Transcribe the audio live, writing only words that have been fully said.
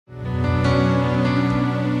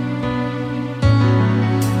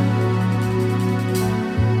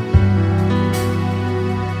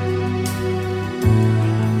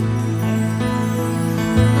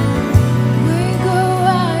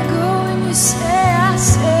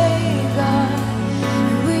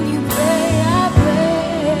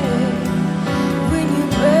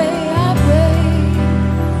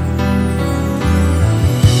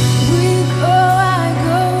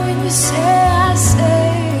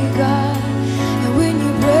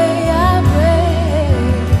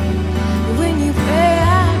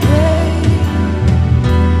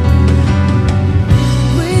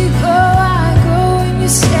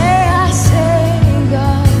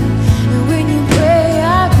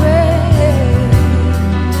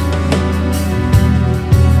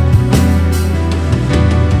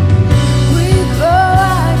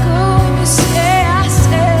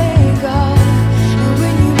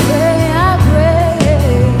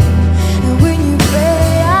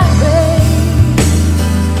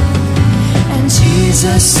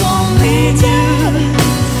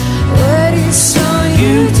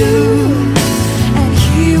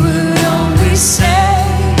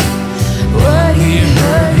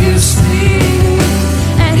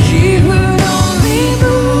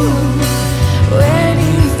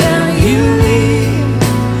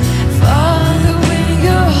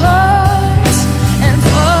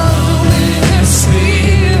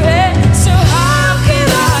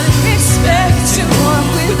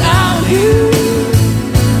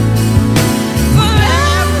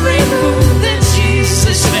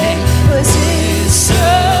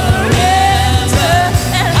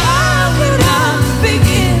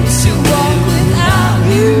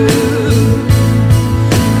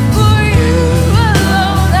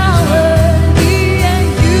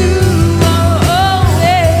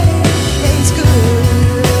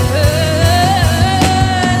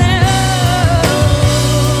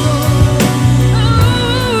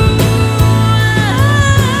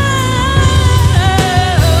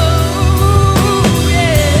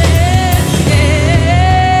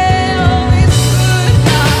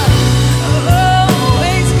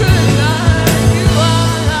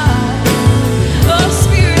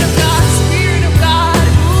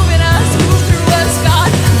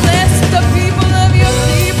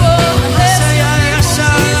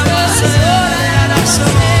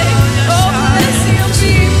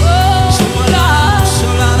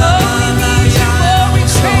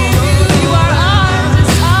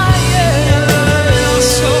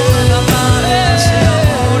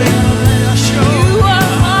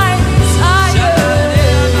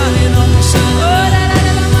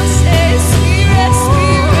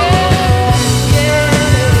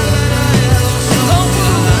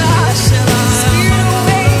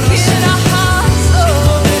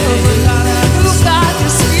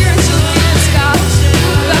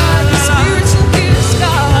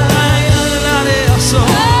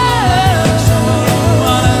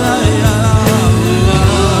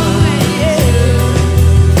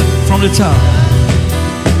top.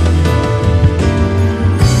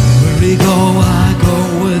 Where you go, I go.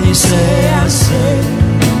 When you say, I say.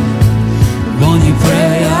 When you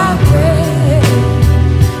pray, I pray.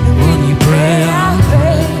 When you pray, I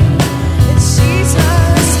pray. It's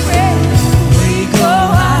Jesus' prayer. Where you go,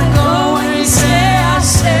 I go. When you say, I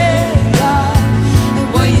say. God. And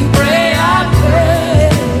when you pray, I pray.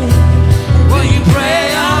 When you pray,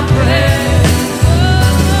 I pray.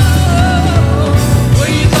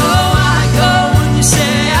 Where you go, I go. When you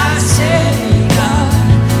say, I say, God.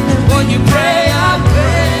 And when you pray, I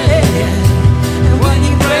pray. And when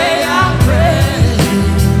you pray, I pray.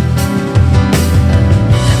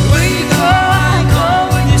 And where you go, I go.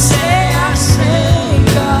 When you say, I say,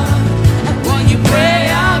 God. And when you pray,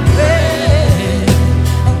 I pray.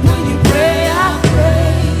 And when you pray, I pray.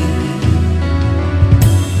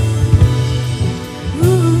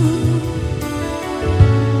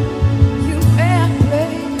 You pray, I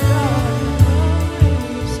pray, God.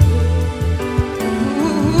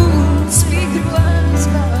 Speak through us,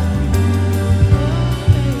 God.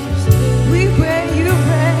 We pray, you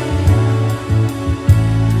pray.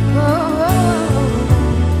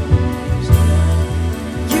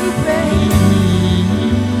 You pray.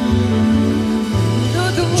 Do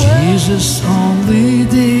the work. Jesus only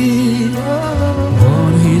did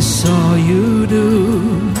what he saw you do.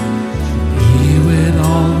 He would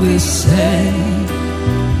always say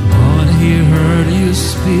what he heard you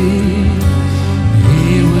speak.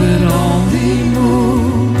 He would only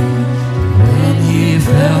move when he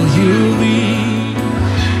felt you lead.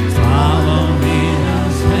 Following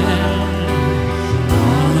his hand,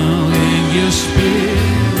 honoring your spirit.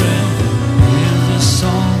 Jesus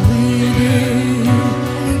only did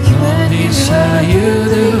what he saw you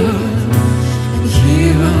do. And he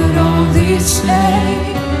would only say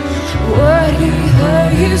what he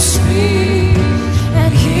heard you speak.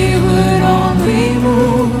 And he would only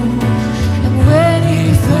move. And when he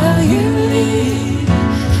felt you lead,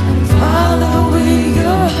 and following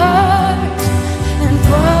your heart, and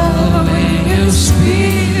following your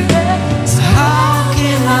spirit. How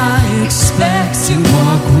can I expect to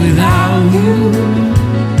walk without you?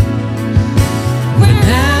 When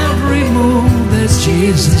every move that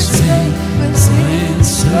Jesus made was in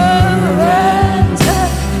surrender.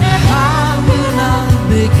 How will I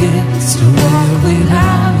begin to walk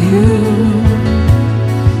without you?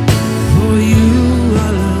 For you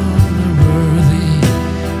alone are worthy,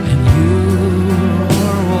 and you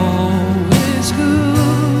are always good.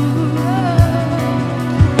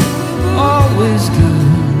 Always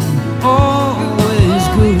good, always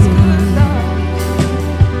good.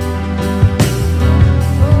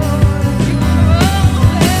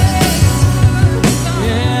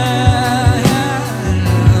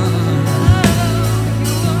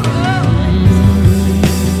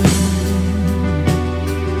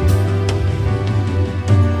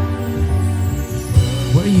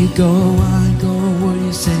 Where you go, I go. Where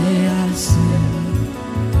you say, I say.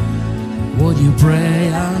 What you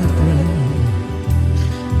pray, I pray.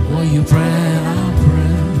 What you pray, I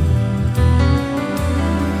pray.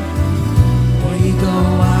 Where you go,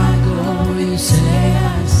 I go. Where you say,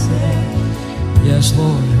 I say. Yes,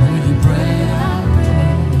 Lord. Where you pray, I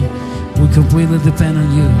pray. We completely depend on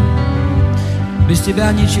you. Без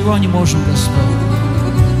тебя ничего не можем, Господь.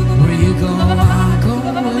 Where you go, I go.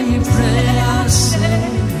 Where you pray, I say.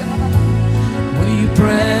 Where you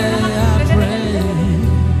pray, I pray.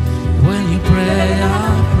 When you pray, I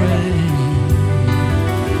pray.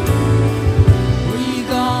 Where you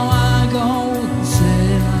go, I go. Say,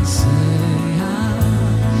 I say.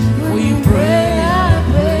 Where you pray, I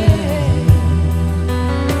pray.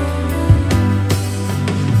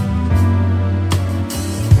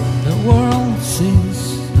 The world sees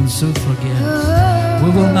and soon forgets. We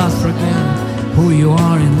will not forget who you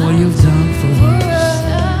are and what you've done for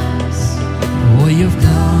us. What you've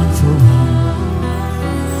done for us.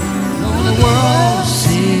 Though the world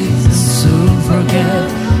sees and soon forget,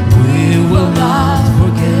 we will not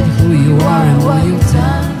forget who you are and what you've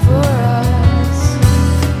done for us.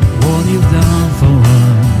 What you've done for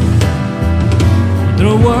us.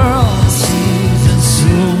 The world sees and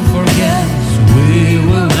soon forgets, we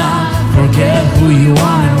will not forget who you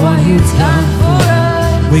are and what you've done for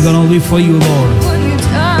us. We're gonna live for you, Lord. What you've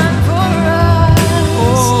done for us.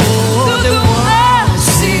 Oh, the world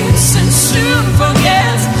sees and soon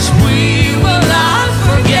forgets, we will not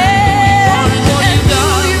forget. What you've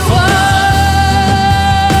done you for us.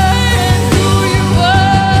 And who you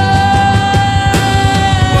are.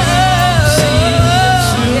 World sees and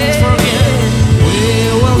soon forget, we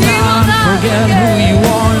will not forget who you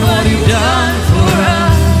are and what you've done for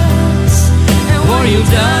us. And what you've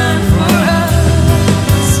done for us.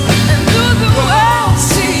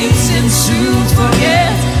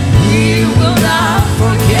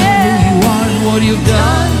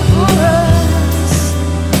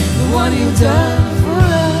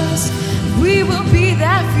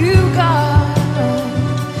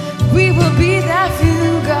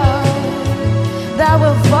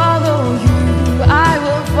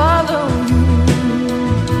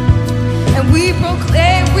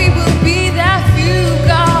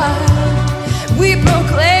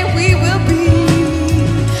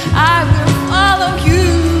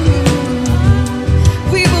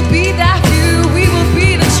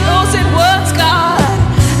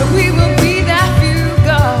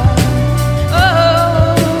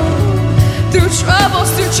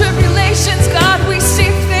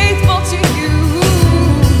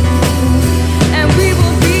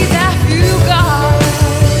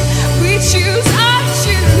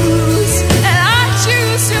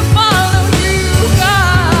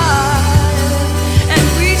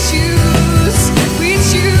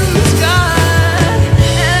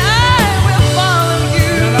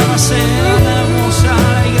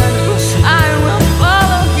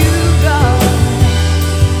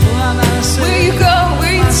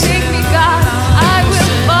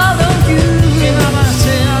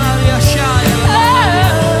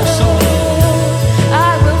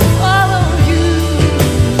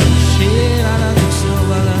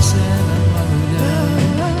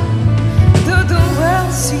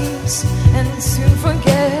 forgets and soon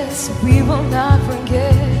forgets. We will not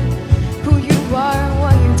forget who you are and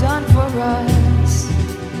what you've done for us.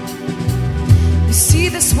 You see,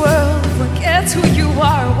 this world forgets who you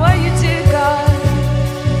are and what you did, God.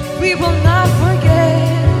 We will not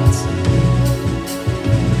forget.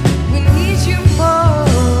 We need you more.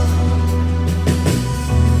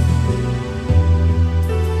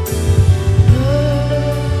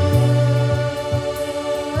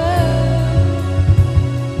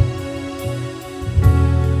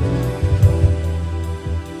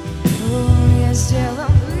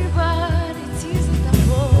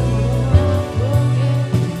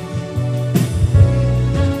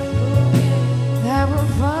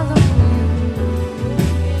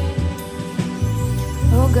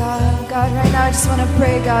 God, right now I just want to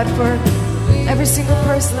pray, God, for every single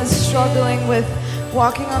person that's struggling with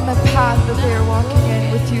walking on the path that they are walking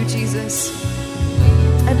in with you, Jesus.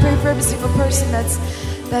 I pray for every single person that's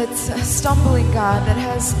stumbling, God, that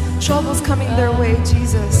has troubles coming their way,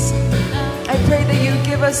 Jesus. I pray that you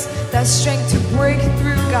give us that strength to break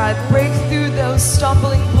through, God, break through those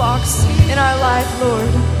stumbling blocks in our life,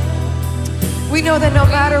 Lord. We know that no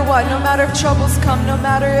matter what, no matter if troubles come, no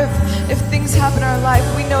matter if things happen in our life,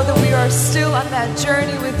 we know that we are still on that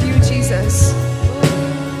journey with you, Jesus.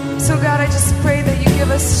 So God, I just pray that you give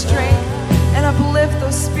us strength and uplift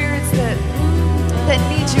those spirits that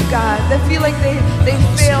need you, God, that feel like they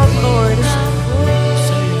failed, Lord.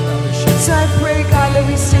 So I pray, God, that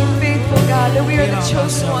we stay faithful, God, that we are the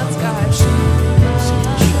chosen ones, God.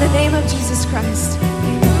 In the name of Jesus Christ.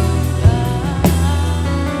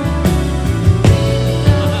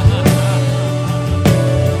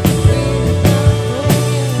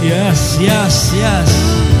 Yes, yes, yes.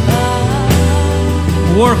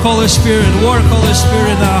 Work, Holy Spirit. Work, Holy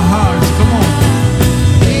Spirit, in our hearts. Come on.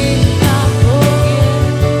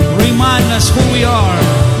 Remind us who we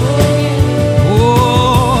are.